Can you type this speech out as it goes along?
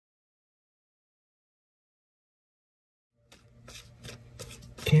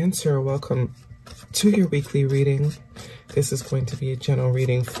Cancer, welcome to your weekly reading. This is going to be a general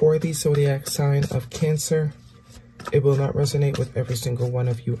reading for the zodiac sign of Cancer. It will not resonate with every single one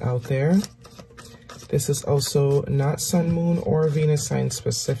of you out there. This is also not Sun, Moon, or Venus sign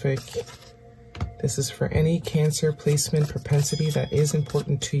specific. This is for any Cancer placement propensity that is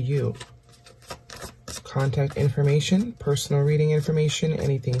important to you. Contact information, personal reading information,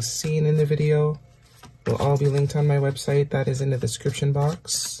 anything seen in the video will all be linked on my website. That is in the description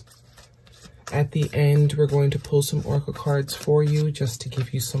box. At the end, we're going to pull some oracle cards for you just to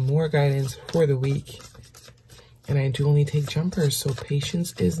give you some more guidance for the week. And I do only take jumpers, so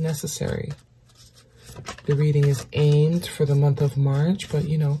patience is necessary. The reading is aimed for the month of March, but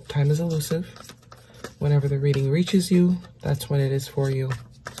you know, time is elusive. Whenever the reading reaches you, that's when it is for you.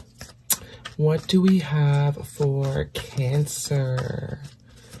 What do we have for Cancer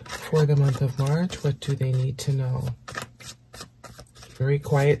for the month of March? What do they need to know? Very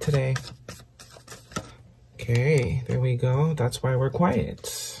quiet today. Okay, there we go. That's why we're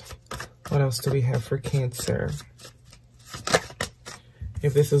quiet. What else do we have for Cancer?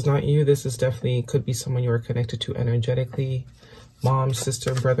 If this is not you, this is definitely could be someone you are connected to energetically. Mom,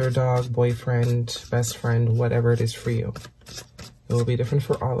 sister, brother, dog, boyfriend, best friend, whatever it is for you. It will be different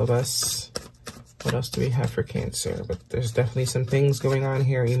for all of us. What else do we have for Cancer? But there's definitely some things going on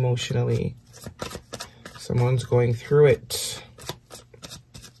here emotionally. Someone's going through it.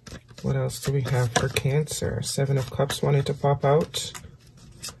 What else do we have for Cancer? Seven of Cups wanted to pop out,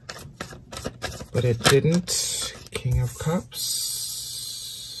 but it didn't. King of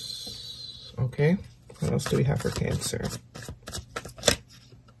Cups. Okay. What else do we have for Cancer?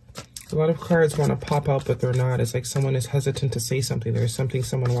 A lot of cards want to pop out, but they're not. It's like someone is hesitant to say something. There's something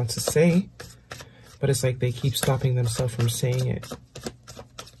someone wants to say, but it's like they keep stopping themselves from saying it.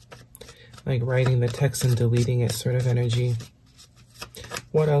 Like writing the text and deleting it sort of energy.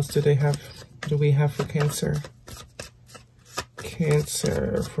 What else do we have for Cancer?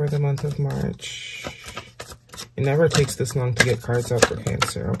 Cancer for the month of March. It never takes this long to get cards out for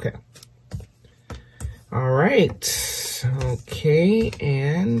Cancer. Okay. All right. Okay.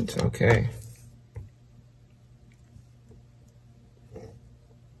 And okay.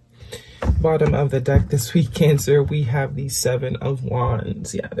 Bottom of the deck this week, Cancer, we have the Seven of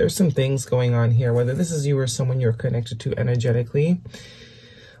Wands. Yeah, there's some things going on here, whether this is you or someone you're connected to energetically.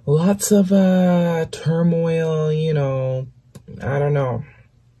 Lots of turmoil, you know, I don't know.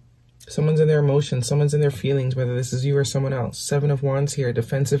 Someone's in their emotions, someone's in their feelings, whether this is you or someone else. Seven of Wands here,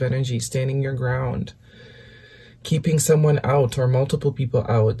 defensive energy, standing your ground, keeping someone out or multiple people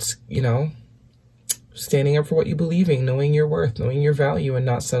out, you know. Standing up for what you believe in, knowing your worth, knowing your value, and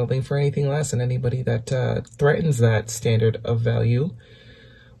not settling for anything less. And anybody that threatens that standard of value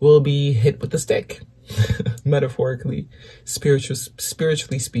will be hit with the stick, metaphorically,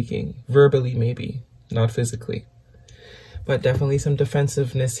 spiritually speaking, verbally maybe, not physically. But definitely some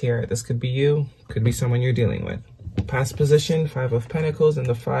defensiveness here. This could be you, could be someone you're dealing with. Past position, Five of Pentacles and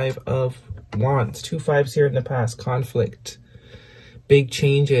the Five of Wands. Two fives here in the past, conflict. Big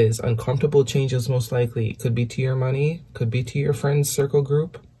changes, uncomfortable changes most likely. It could be to your money, could be to your friend's circle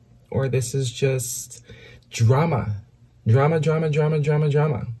group, or this is just drama. Drama.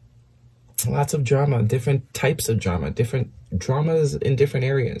 Lots of drama, different types of drama, different dramas in different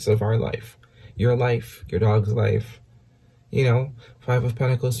areas of our life. Your dog's life. You know, Five of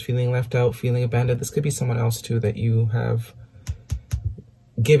Pentacles, feeling left out, feeling abandoned. This could be someone else too that you have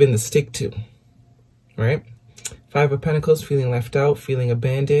given the stick to, right? Five of Pentacles, feeling left out, feeling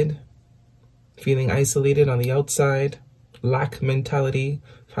abandoned, feeling isolated on the outside, lack mentality.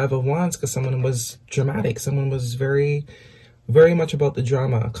 Five of Wands, because someone was dramatic. Someone was very, very much about the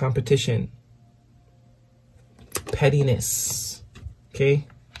drama, competition, pettiness. Okay,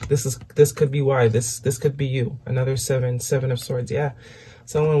 this could be why. This could be you. Another Seven of Swords. Yeah,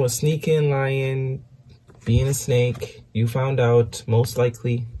 someone was sneaking, lying, being a snake. You found out, most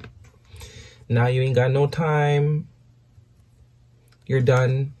likely. Now you ain't got no time. You're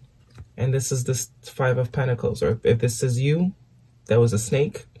done. And this is this Five of Pentacles. Or if this is you, that was a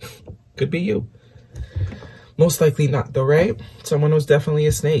snake, could be you. Most likely not though, right? Someone was definitely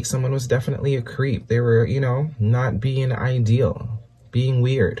a snake. Someone was definitely a creep. They were, you know, not being ideal, being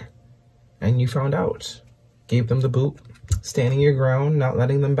weird. And you found out. Gave them the boot. Standing your ground, not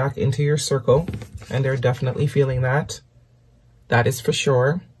letting them back into your circle. And they're definitely feeling that. That is for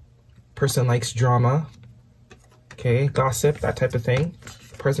sure. Person likes drama, okay, gossip, that type of thing.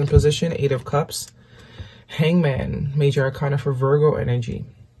 Present position, Eight of Cups. Hangman, major arcana for Virgo energy.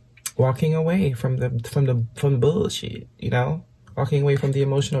 Walking away from the bullshit, you know? Walking away from the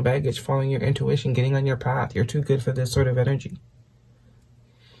emotional baggage, following your intuition, getting on your path. You're too good for this sort of energy.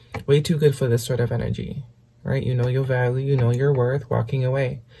 Way too good for this sort of energy, right? You know your value, you know your worth, walking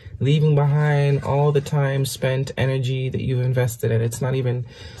away. Leaving behind all the time spent energy that you've invested in. It's not even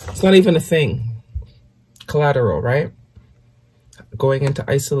a thing. Collateral, right? Going into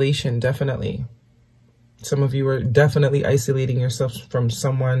isolation, definitely. Some of you are definitely isolating yourselves from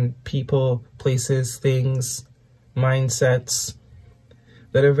someone, people, places, things, mindsets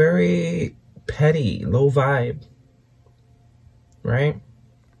that are very petty, low vibe, right?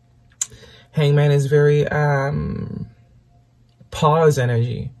 Hangman is very pause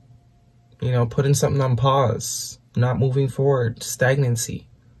energy. You know, putting something on pause, not moving forward, stagnancy.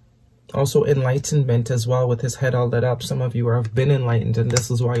 Also enlightenment as well, with his head all lit up. Some of you have been enlightened, and this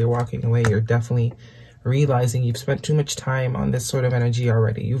is why you're walking away. You're definitely realizing you've spent too much time on this sort of energy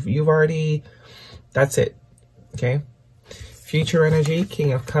already. You've already, that's it, okay? Future energy,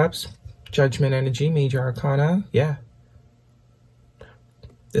 King of Cups, Judgment energy, Major Arcana, yeah.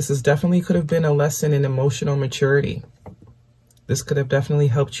 This is definitely could have been a lesson in emotional maturity. This could have definitely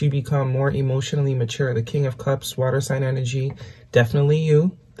helped you become more emotionally mature. The King of Cups, water sign energy, definitely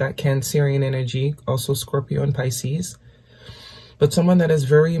you. That Cancerian energy, also Scorpio and Pisces. But someone that is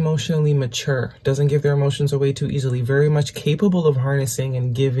very emotionally mature, doesn't give their emotions away too easily, very much capable of harnessing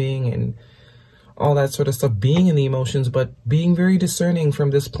and giving and all that sort of stuff, being in the emotions, but being very discerning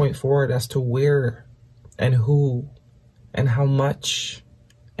from this point forward as to where and who and how much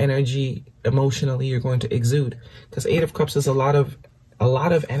energy emotionally you're going to exude. Because Eight of Cups is a lot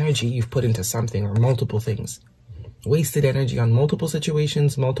of energy you've put into something or multiple things. Wasted energy on multiple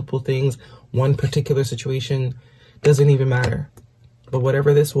situations, multiple things, one particular situation, doesn't even matter. But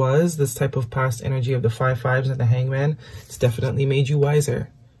whatever this was, this type of past energy of the 5/5s and the Hangman, it's definitely made you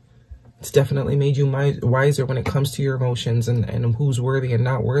wiser. It's definitely made you wiser when it comes to your emotions and who's worthy and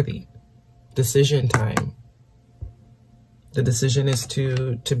not worthy. Decision time. The decision is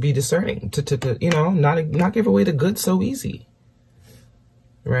to be discerning, to you know, not give away the goods so easy,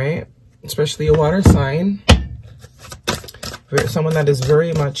 right? Especially a water sign. Someone that is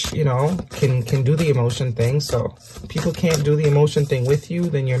very much, you know, can do the emotion thing. So if people can't do the emotion thing with you,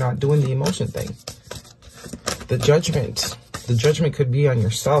 then you're not doing the emotion thing. The judgment could be on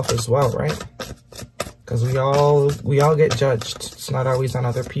yourself as well, right? Because we all get judged. It's not always on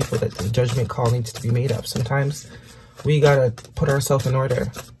other people that the judgment call needs to be made of. Sometimes we gotta put ourselves in order.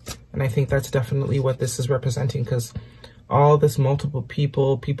 And I think that's definitely what this is representing, because all this multiple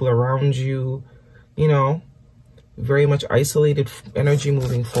people around you, you know, very much isolated energy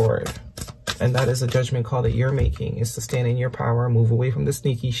moving forward. And that is a judgment call that you're making, is to stand in your power, move away from the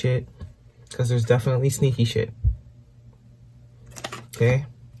sneaky shit, because there's definitely sneaky shit. Okay?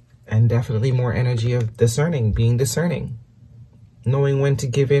 And definitely more energy of discerning, being discerning. Knowing when to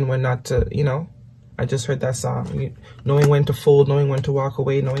give in, when not to, you know. I just heard that song. Knowing when to fold, knowing when to walk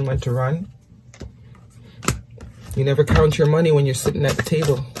away, knowing when to run. You never count your money when you're sitting at the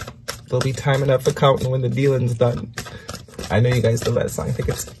table. There'll be time enough for counting when the dealing's done. I know you guys know that song. I think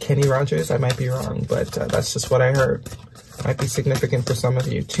it's Kenny Rogers. I might be wrong, but that's just what I heard. Might be significant for some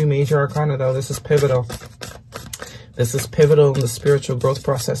of you. 2 major arcana, though. This is pivotal. This is pivotal in the spiritual growth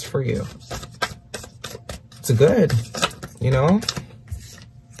process for you. It's good, you know?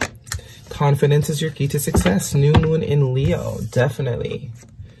 Confidence is your key to success. New moon in Leo. Definitely.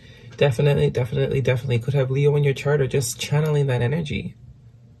 Definitely could have Leo in your chart, or just channeling that energy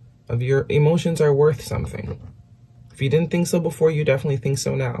of your emotions are worth something. If you didn't think so before, you definitely think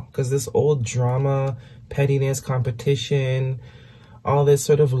so now. Because this old drama, pettiness, competition, all this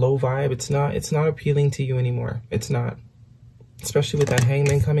sort of low vibe, it's not appealing to you anymore. It's not. Especially with that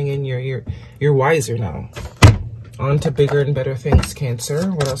Hangman coming in, you're wiser now. On to bigger and better things,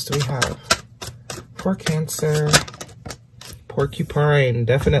 Cancer. What else do we have? For Cancer, Porcupine,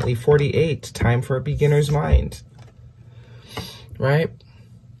 definitely 48. Time for a beginner's mind. Right?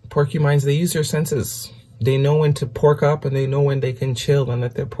 Porcupines, they use their senses. They know when to pork up, and they know when they can chill and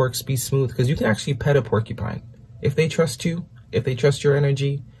let their porks be smooth. Because you can actually pet a porcupine. If they trust you, if they trust your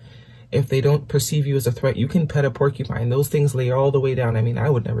energy, if they don't perceive you as a threat, you can pet a porcupine. Those things lay all the way down. I mean, I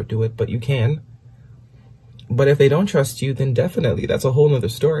would never do it, but you can. But if they don't trust you, then definitely, that's a whole nother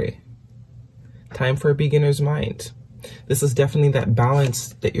story. Time for a beginner's mind. This is definitely that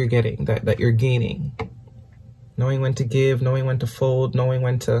balance that you're getting, that you're gaining. Knowing when to give, knowing when to fold, knowing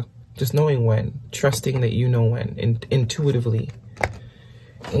when to, just knowing when. Trusting that you know when, intuitively.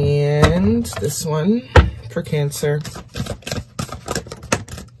 And this one for Cancer.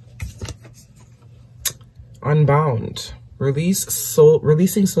 Unbound.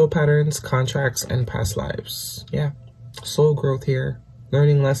 Releasing soul patterns, contracts, and past lives. Yeah. Soul growth here.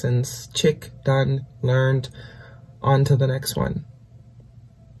 Learning lessons. Done. Learned. On to the next one.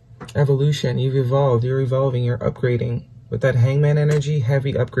 Evolution. You've evolved. You're evolving. You're upgrading. With that Hangman energy,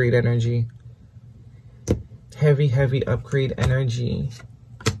 heavy upgrade energy. Heavy, heavy upgrade energy.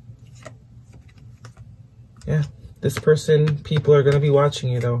 Yeah. This person, people are going to be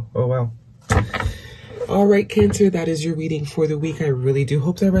watching you though. Oh, wow. All right, Cancer, that is your reading for the week. I really do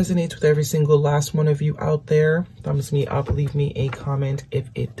hope that resonates with every single last one of you out there. Thumbs me up, leave me a comment if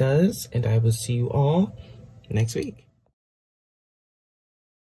it does, and I will see you all next week.